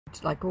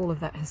Like all of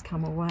that has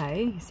come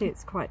away. You see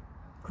it's quite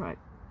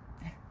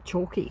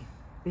chalky,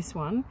 this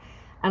one.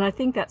 And I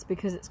think that's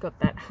because it's got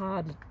that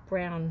hard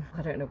brown,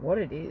 I don't know what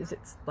it is,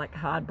 it's like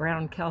hard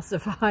brown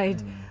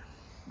calcified,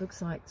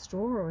 looks like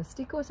straw or a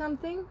stick or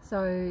something.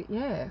 So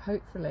yeah,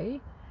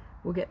 hopefully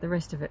we'll get the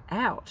rest of it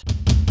out.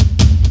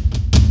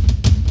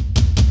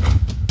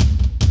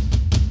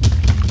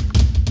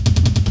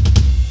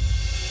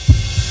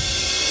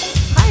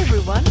 Hi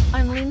everyone,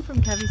 I'm Lynn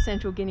from Cavy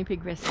Central Guinea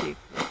Pig Rescue.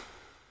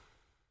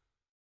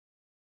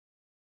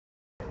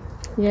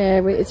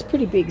 Yeah, it's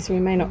pretty big, so we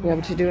may not be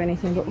able to do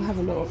anything, but we'll have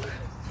a look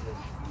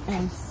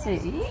and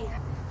see.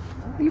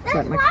 Looks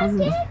like my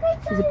cousin.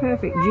 She's a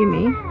perfect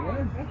Jimmy,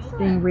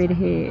 being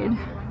red-haired.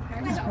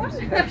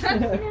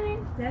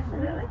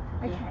 Definitely.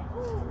 Okay.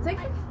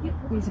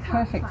 He's a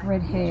perfect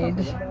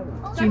red-haired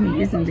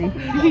Jimmy, isn't he?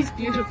 He's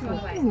beautiful.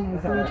 Say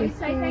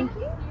thank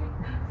you,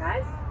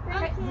 guys.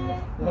 Thank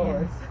you.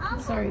 Yeah.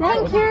 Sorry.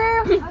 Thank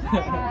you.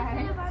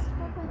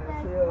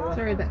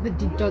 Sorry about the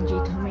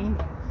dodgy tummy.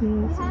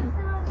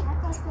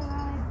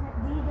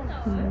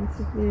 Yeah, it's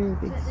a very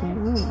big stone.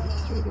 Oh,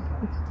 it's really good.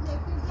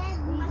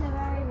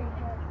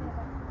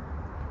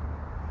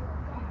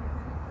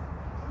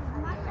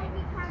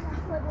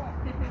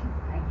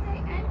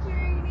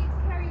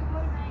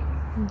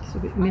 It's a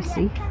bit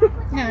messy.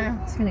 No.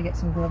 Just going to get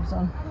some gloves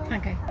on.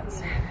 Okay.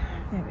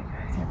 There we go.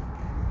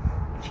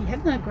 She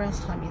had no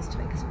grass time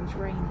yesterday because it was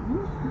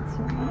raining. That's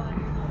alright.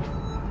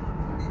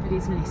 It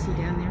is messy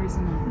down there,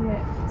 isn't it?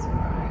 Yeah, it's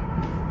alright.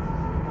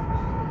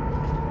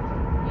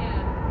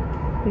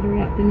 Better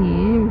out than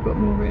here, we've got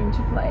more room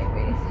to play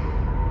with.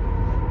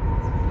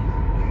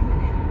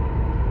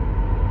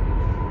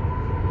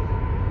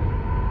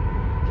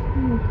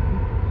 Okay,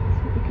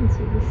 so you can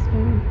see the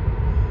stone.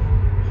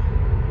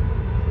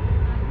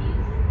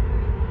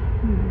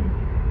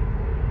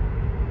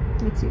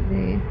 That's it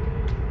there.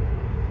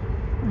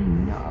 I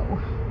know.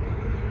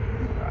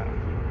 Alright,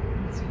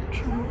 let's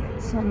try and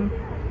get some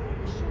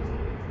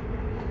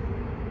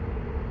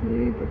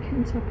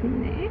lubricant up in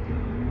there.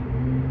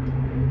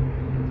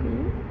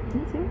 Good.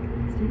 That's it.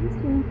 Stay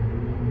still.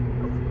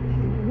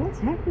 What's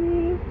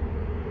happening?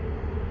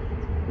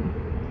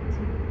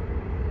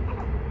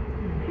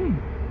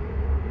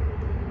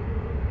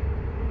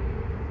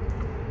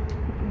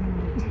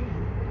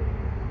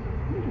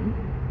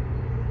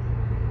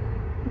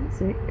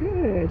 That's it.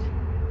 Good.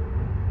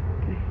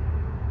 Okay.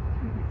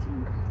 Get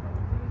some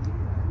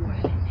oil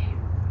in there.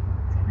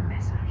 It's going to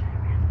massage it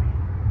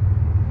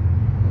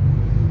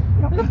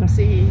around.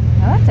 Oopsie.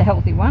 Now that's a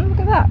healthy one. Look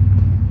at that.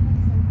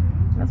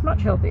 That's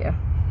much healthier.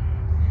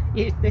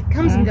 It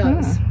comes and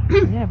goes.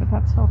 Yeah, but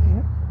that's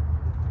healthier.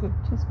 Good,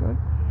 just good.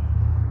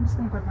 I'm just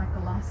going to grab my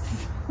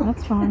glasses.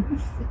 That's fine.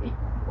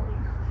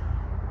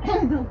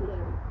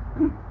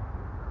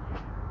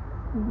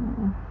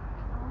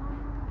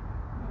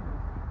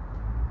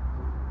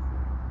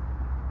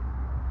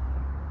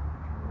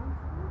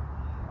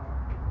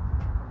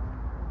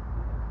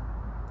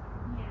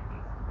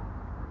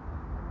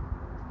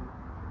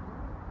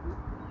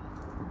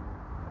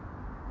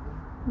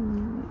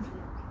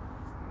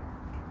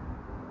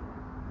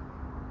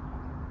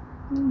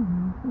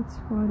 That's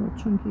quite a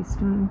chunky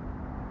stone.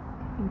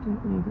 I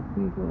don't know that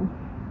we will.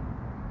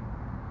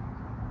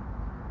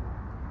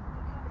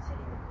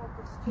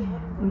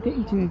 I'll get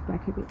you to move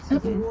back a bit. So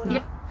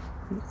Yep.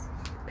 It's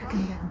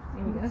Picking down.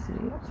 There we go.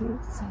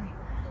 Sorry.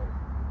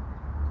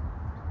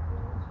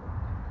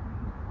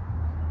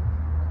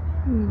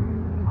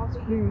 It's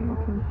very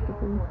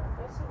uncomfortable.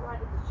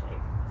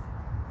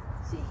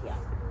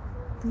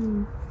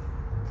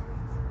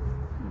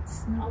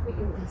 It's not big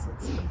as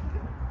it's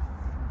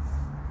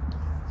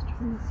Let's try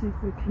and see if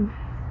we can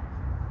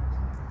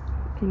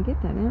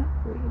get that out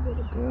for you,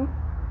 little girl.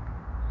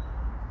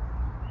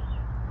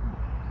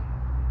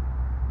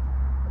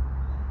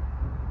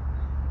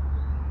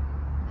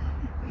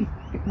 A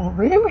bit more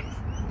room.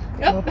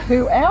 More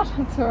poo out.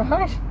 It's all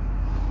right.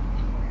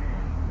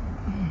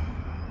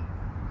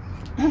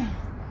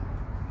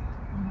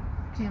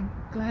 Okay, I'm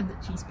glad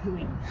that she's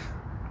pooing.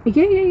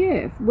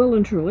 Yeah. Well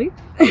and truly.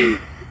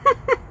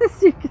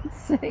 As you can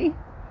see.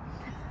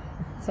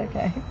 It's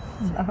okay.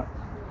 So.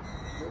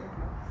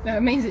 No,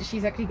 it means that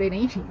she's actually been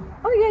eating.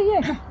 Oh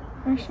yeah.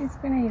 Oh, she's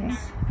been eating.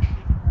 So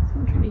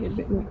I'm trying to get a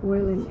bit more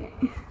oil in there.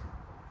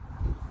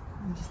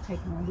 I'm just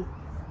taking a look,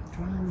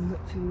 dry and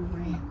wet food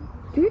away.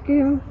 Good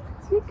girl.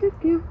 See, good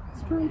girl.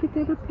 Let's try and get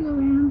that up and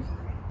around.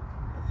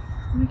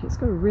 Look, it's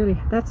got a really,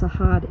 that's a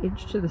hard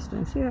edge to the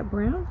stone. See that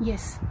brown?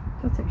 Yes.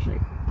 That's actually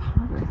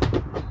part of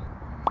the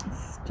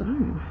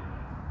stone.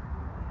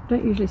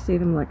 Don't usually see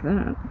them like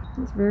that.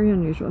 It's very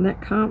unusual, and that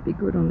can't be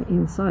good on the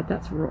inside.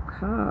 That's rock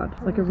hard,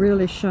 like a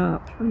really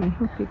sharp. I'm going to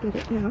help you get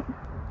it out. Oh,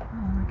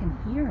 I can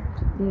hear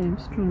it. Yeah, I'm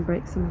just trying to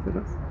break some of it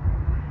off.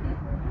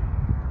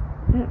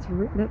 That's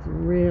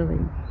really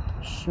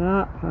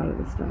sharp part of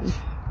the stone.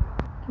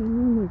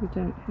 Normally we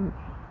don't have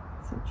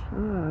such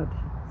hard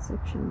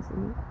sections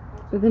in it,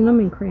 but the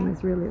numbing cream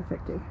is really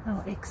effective.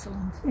 Oh,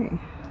 excellent. Yeah.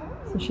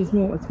 So she's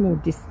more. It's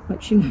more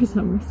like she knows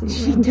I'm messing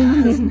around. She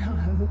does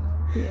know.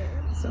 Yeah.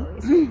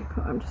 Sorry,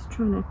 I'm just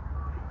trying to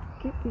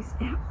get this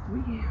out for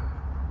you.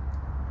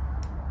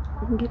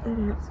 If I can get that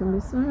out, it's going to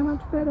be so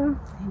much better.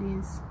 It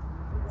is.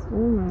 It's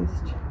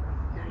almost.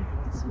 No,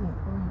 it's not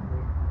wrong.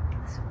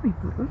 Sorry,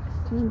 Papa.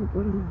 Just turn the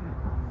bottom of it.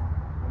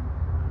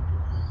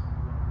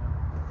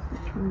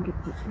 I'll try and get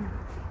that out.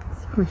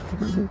 Sorry,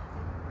 Papa.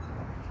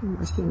 I'm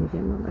looking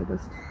again while I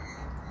just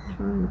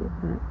try and get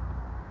that.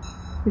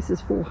 This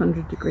is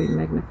 400-degree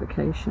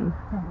magnification.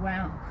 Oh,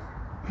 wow.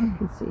 You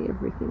can see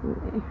everything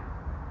there.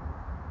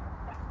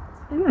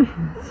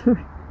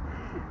 Sorry.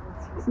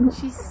 It's not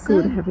She's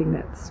good so having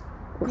that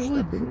squashed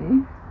up in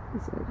there,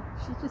 is it?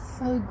 She's just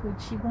so good.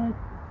 She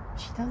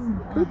doesn't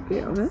Good mind.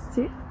 girl, that's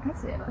it.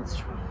 That's it. Let's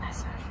try and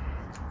massage.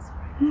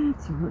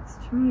 That's all, let's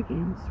try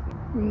again.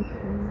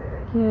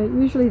 Okay. Yeah,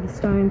 usually the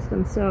stones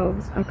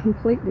themselves are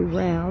completely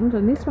round,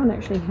 and this one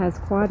actually has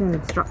quite an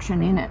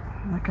obstruction in it,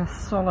 like a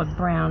solid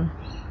brown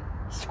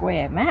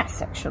square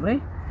mass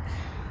actually.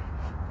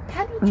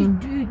 How did you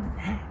do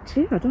that?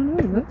 Yeah, I don't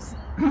know.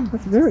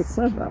 That's very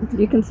clever.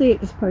 You can see it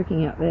just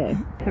poking out there.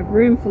 Have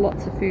room for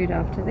lots of food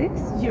after this.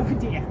 Oh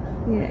dear.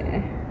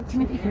 Yeah.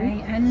 Timothy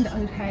hay and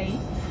oat hay.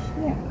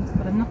 Yeah.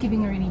 But I'm not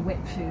giving her any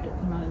wet food at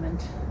the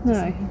moment.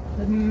 No.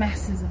 The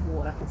masses of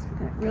water.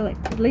 Really,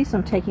 at least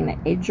I'm taking the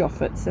edge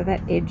off it, so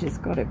that edge has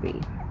got to be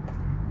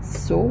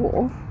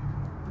sore.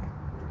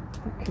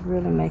 That could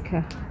really make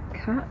a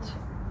cut.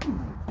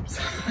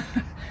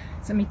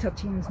 So me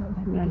touching is not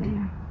that big.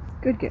 No.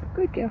 Good girl,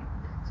 good girl.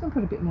 So I'll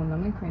put a bit more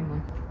numbing cream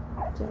on.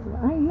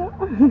 I know,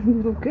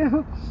 little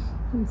girl.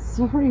 I'm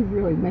sorry,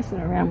 really messing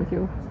around with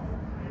your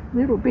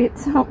little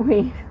bits, aren't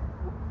we?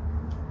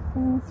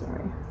 Oh,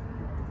 sorry.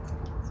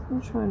 So I'm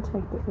going to try and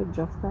take the edge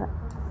off that.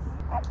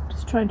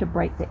 Just trying to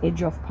break the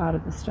edge off part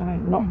of the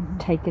stone, not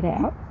take it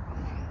out.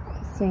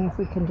 Just seeing if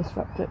we can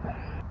disrupt it.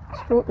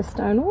 She's brought the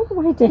stone all the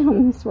way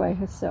down this way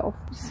herself.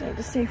 So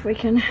to see if we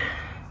can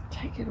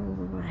take it all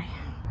the way.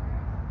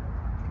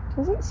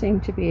 Doesn't seem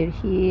to be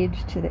adhered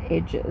to the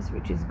edges,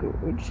 which is good.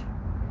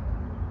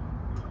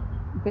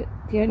 But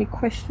the only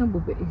questionable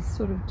bit is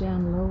sort of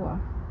down lower.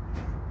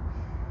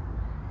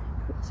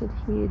 If it's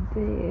adhered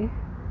there.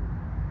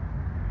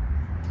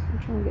 I'm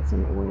trying to get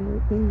some oil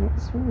in that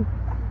swing.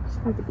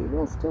 Just need to be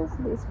real still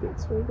for this bit,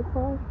 sweetie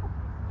pie.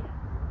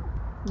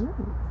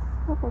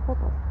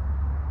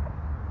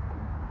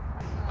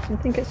 I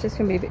think it's just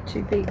going to be a bit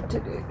too big to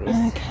do this.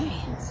 Okay.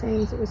 It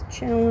seems it was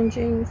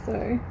challenging,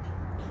 so.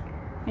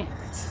 Yeah,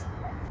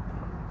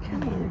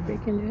 Come on, if we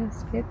can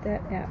just get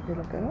that out,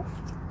 little girl.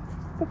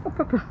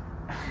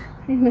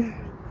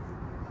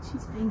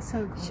 she's being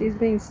so good. She's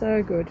being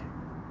so good.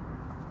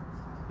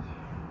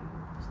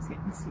 She's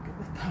getting sick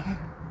of it though.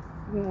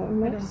 Well, we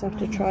might just have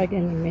to try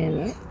again in a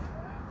minute.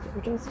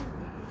 We'll just...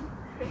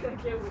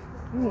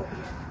 Oh.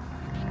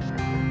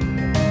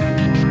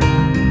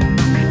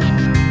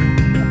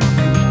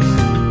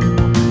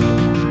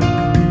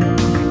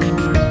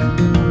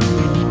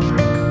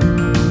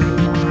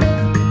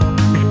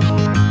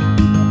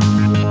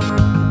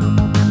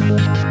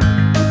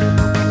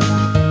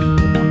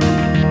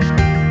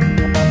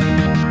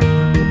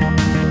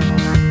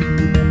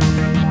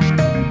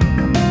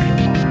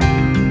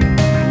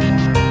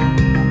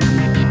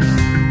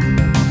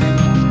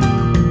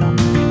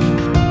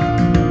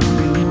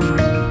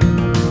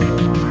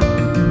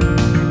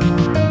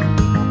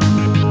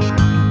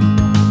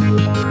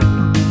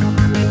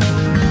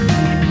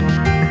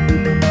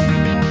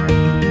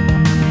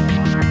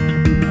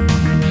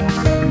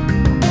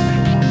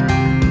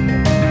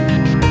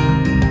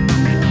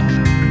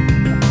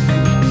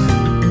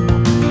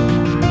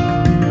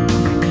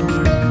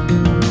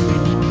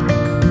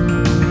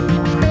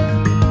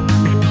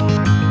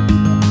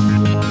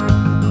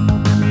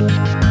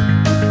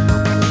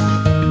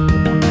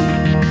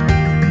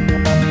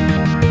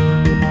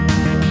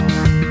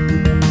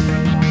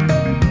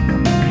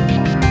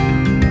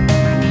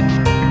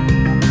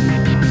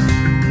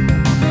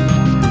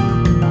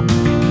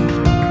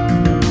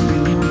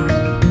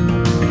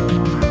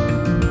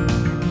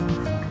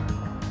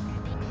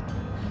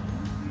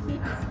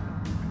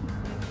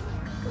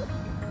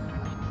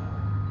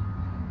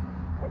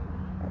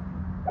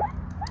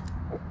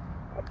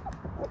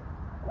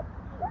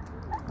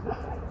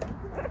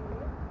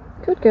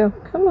 Good girl,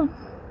 come on.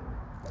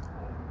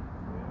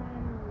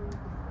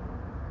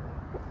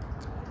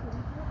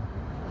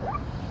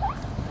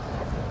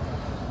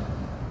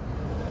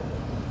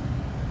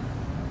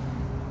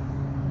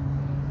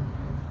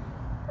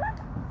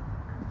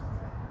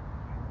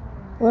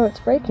 Well, it's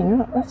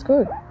breaking up, that's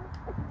good.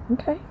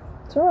 Okay,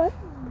 it's alright.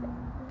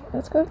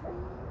 That's good.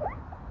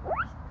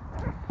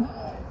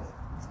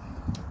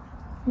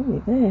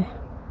 Ooh, there.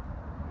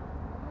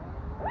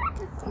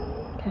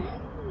 Okay.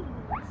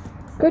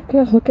 Good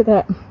girl, look at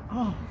that.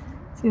 Oh.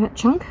 See that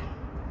chunk?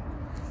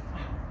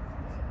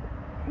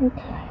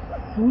 Okay.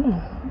 Hold on.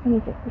 I'm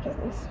going to get rid of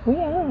this. We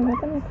are. We're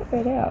going to put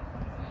that out.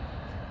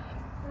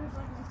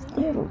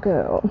 Little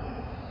girl.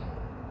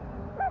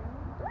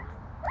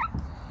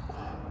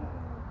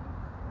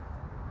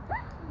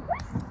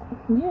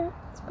 Yeah,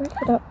 let's break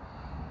it up.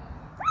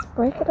 Let's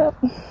break it up.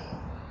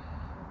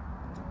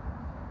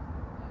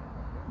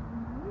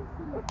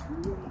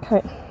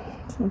 Okay,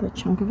 that's another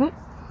chunk of it.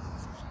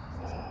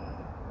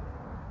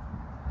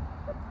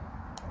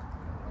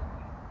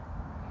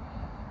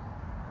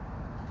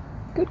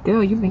 Good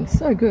girl, you've been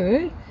so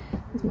good.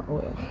 Here's my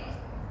oil.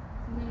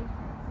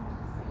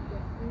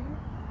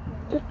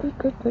 Good, good,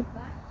 good, good.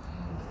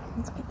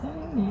 Let's get that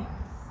in there.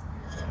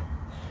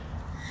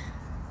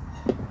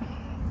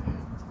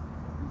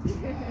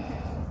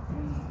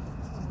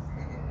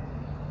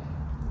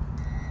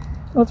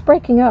 Well, it's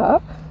breaking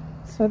up,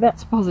 so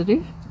that's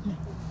positive.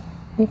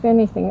 If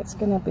anything, it's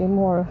going to be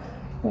more.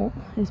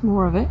 There's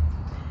more of it.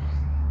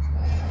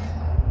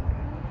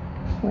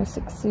 We're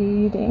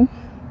succeeding.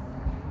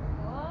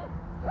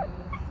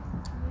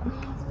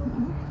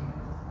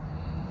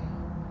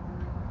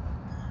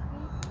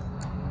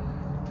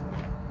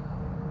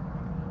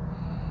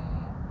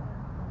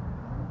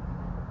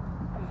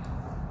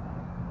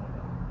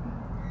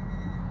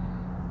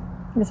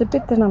 There's a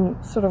bit that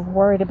I'm sort of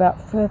worried about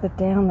further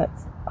down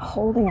that's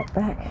holding it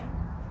back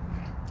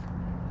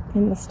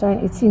in the stone.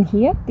 It's in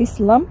here, this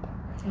lump.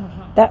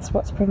 That's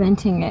what's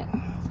preventing it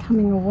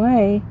coming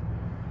away.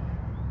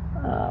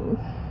 I'm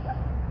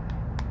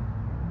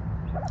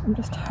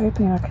just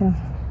hoping I can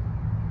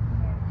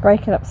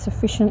break it up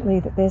sufficiently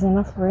that there's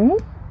enough room.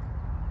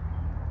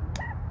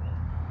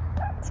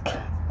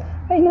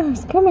 I know,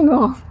 it's coming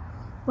off.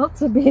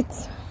 Lots of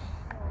bits.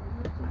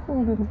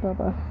 Poor little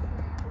bubba.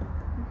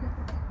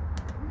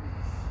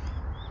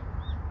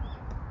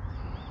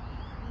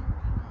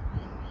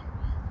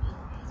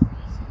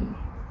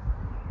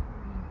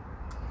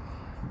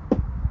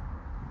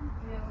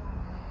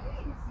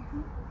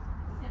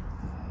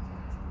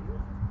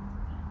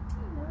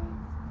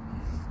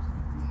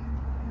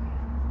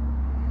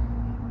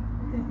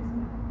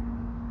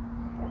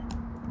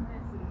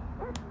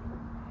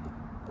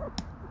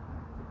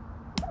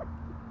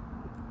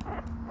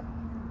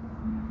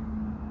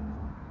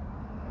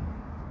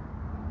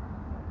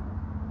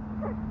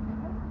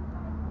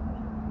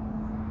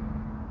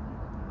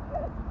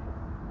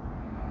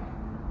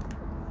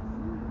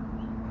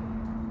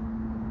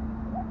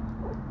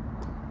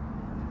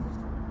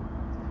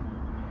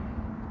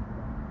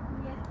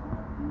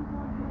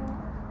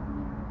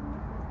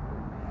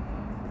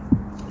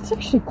 It's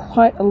actually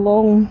quite a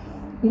long,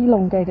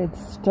 elongated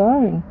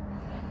stone.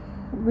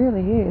 It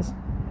really is.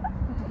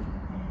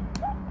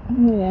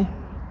 Yeah.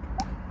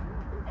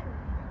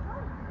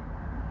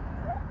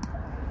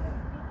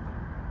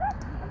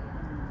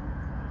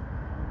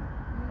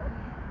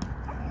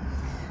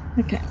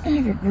 Okay, I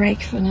have a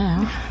break for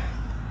now.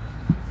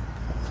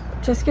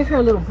 Just give her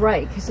a little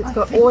break because it's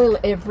got oil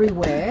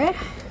everywhere.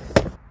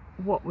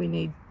 What we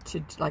need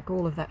to, like,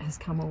 all of that has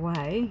come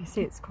away. You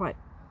see, it's quite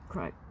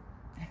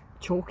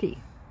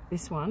chalky,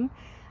 this one,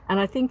 and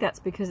I think that's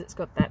because it's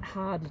got that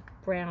hard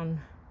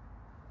brown,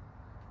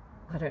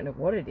 I don't know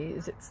what it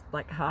is, it's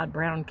like hard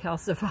brown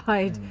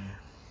calcified,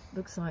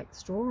 looks like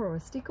straw or a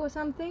stick or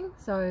something.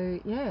 So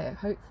yeah,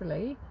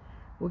 hopefully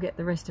we'll get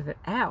the rest of it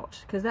out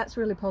because that's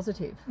really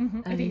positive.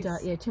 And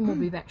yeah, Tim will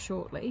be back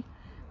shortly.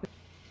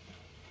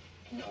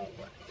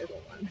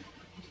 Little one.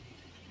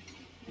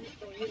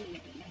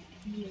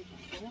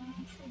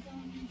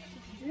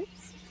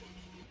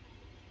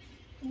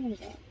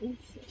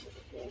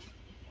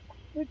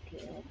 Good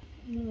girl.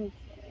 Okay,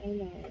 I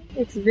know.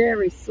 It's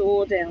very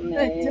sore down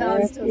there. It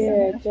does, doesn't it?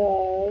 Yeah, it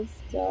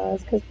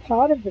does. Because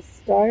part of the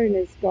stone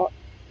has got,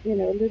 you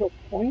know, a little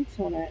point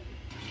on it.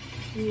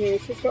 Yeah,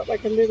 she's got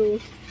like a little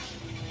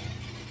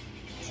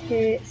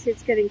tear, so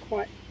it's getting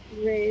quite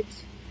red.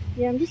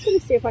 Yeah, I'm just going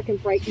to see if I can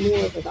break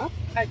more of it up.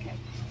 Okay.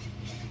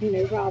 You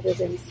know, rather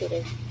than sort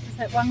of... Is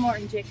that one more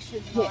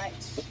injection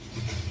might...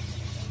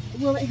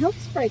 Well, it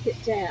helps break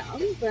it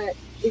down, but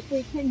if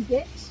we can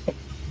get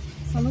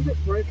some of it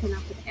broken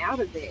up and out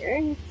of there,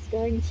 it's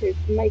going to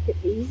make it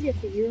easier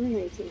for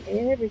urinating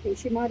and everything.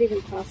 She might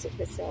even pass it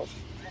herself.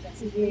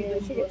 Yeah,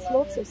 she gets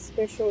lots of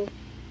special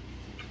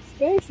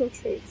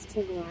treats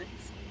tonight.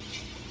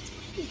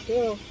 Good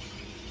girl.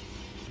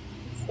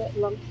 It's that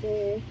lump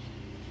there.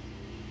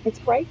 It's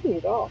breaking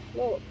it off,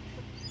 look.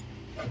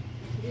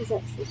 It is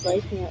actually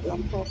breaking that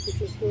lump off,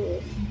 which is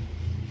good.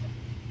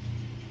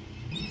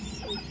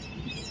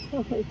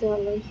 Oh,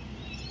 darling.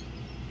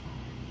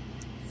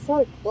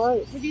 So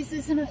close. It is,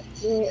 isn't it?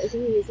 Yeah, it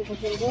is. If I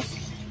can just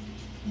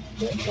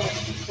get that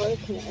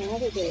broken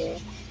out of there.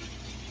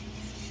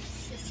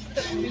 Just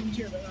got a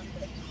picture around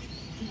it.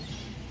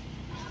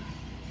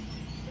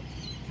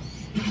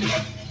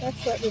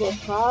 That's that little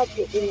hard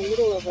bit in the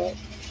middle of it.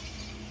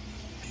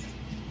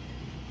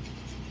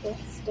 That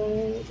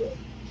stone bit.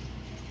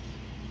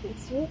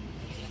 That's it.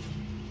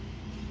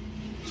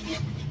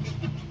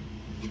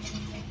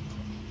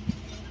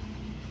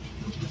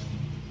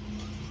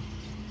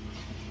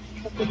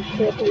 Have to be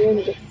careful you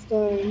only get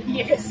stone.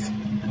 Yes.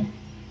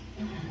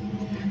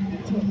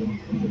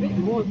 There's a bit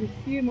more, there's a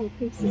few more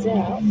pieces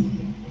out.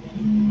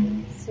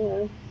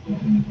 So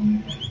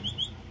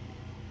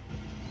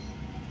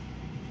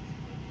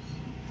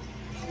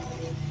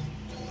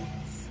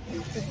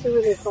it's a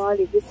really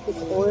highly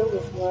viscous oil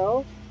as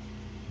well.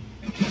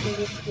 And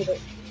just put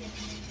it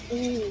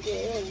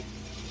Yeah.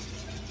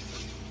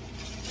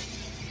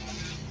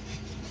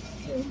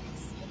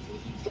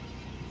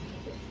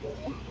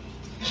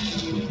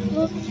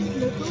 Look,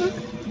 look, look.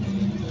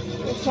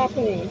 What's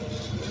happening?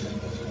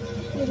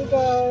 Here we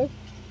go.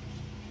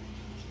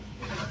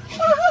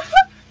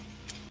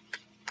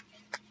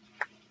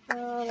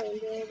 Oh,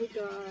 and there we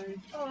go.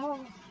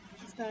 Oh,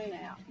 stone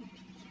out.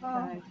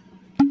 Okay.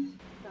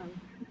 Done.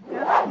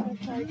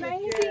 Okay,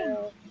 Amazing. Good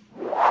girl.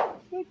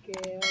 Good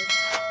girl.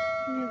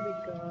 Here we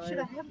go. Should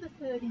I have the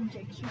third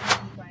injection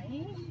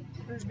anyway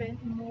to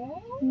prevent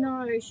more?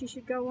 No, she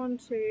should go on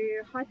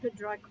to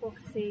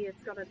hyperdrycoxy.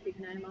 It's got a big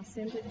name. I'll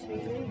send it to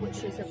you,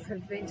 which is a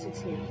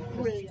preventative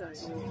for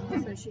stones.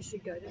 So she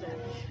should go to that.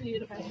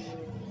 Beautiful.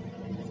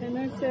 Okay. So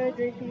no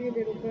surgery for you,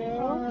 little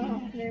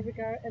girl. There we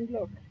go. And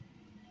look.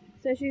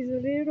 So she's a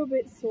little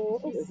bit sore.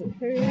 Oh, there's a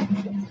poo.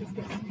 Let's just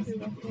get some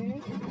poo off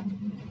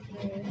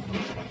there.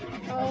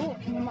 Oh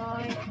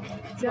my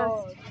Just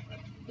God.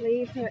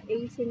 leave her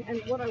eating,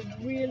 and what I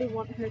really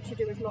want her to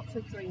do is lots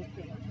of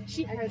drinking.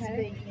 She has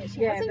been.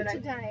 She Yeah, hasn't but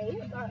today.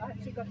 I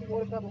actually got the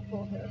water bottle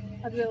for her.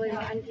 I really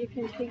like, and you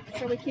can keep.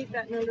 Shall we keep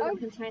that in a little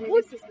container?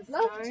 Would This is the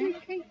love stone. to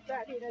keep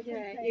that in a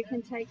container. You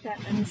can take that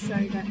and show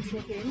that to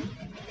him.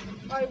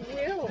 I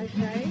will.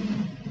 Okay.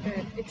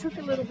 Good. It took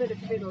a little bit of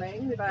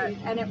fiddling, but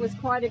and it was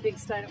quite a big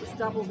stone. It was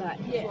double that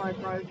before I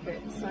broke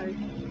it. So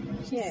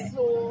She's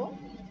sore.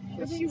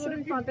 She would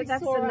have fine, but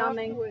that's the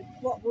numbing.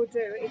 What we'll do,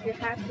 if you're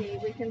happy,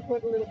 we can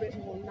put a little bit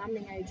more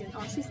numbing agent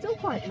on. She's still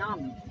quite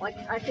numb. Like,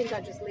 I think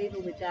I just leave her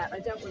with that. I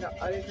don't want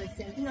to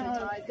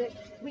over-sensitize it.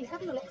 We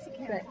have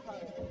meloxicam at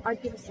home.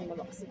 I'd give her some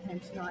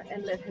meloxicam tonight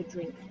and let her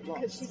drink Because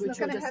lots, she's which not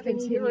will going to just have any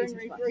continue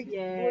urinary to free.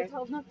 Yeah. We're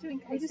told not to in We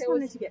case just there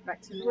wanted was to get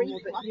back to normal,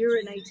 but reflux.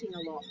 urinating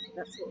a lot.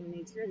 That's what we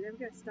need to do. There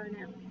we go, stone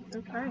out.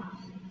 Okay.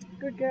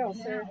 Good girl.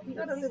 So You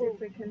got a let's see little if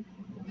we can.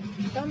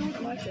 stomach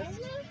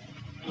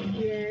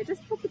Yeah,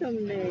 just pop it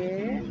on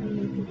there.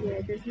 And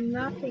yeah, there's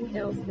nothing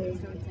else there,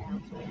 so it's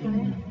out.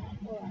 Okay.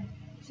 All right.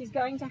 She's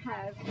going to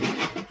have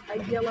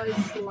a yellow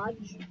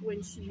sludge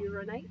when she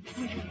urinates.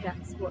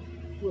 That's what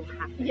will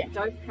happen. Yeah.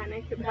 Don't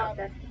panic about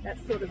that. That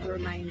sort of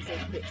remains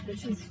a bit, but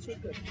she's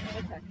good.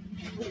 Okay.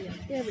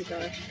 Brilliant. There we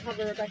go.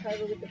 Cover her back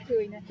over with the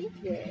pooey nappy.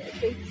 Yeah.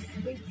 Beats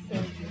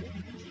surgery.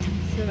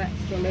 So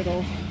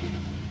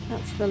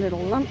that's the little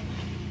lump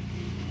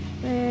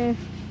there.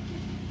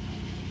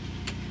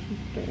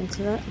 Get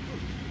into that.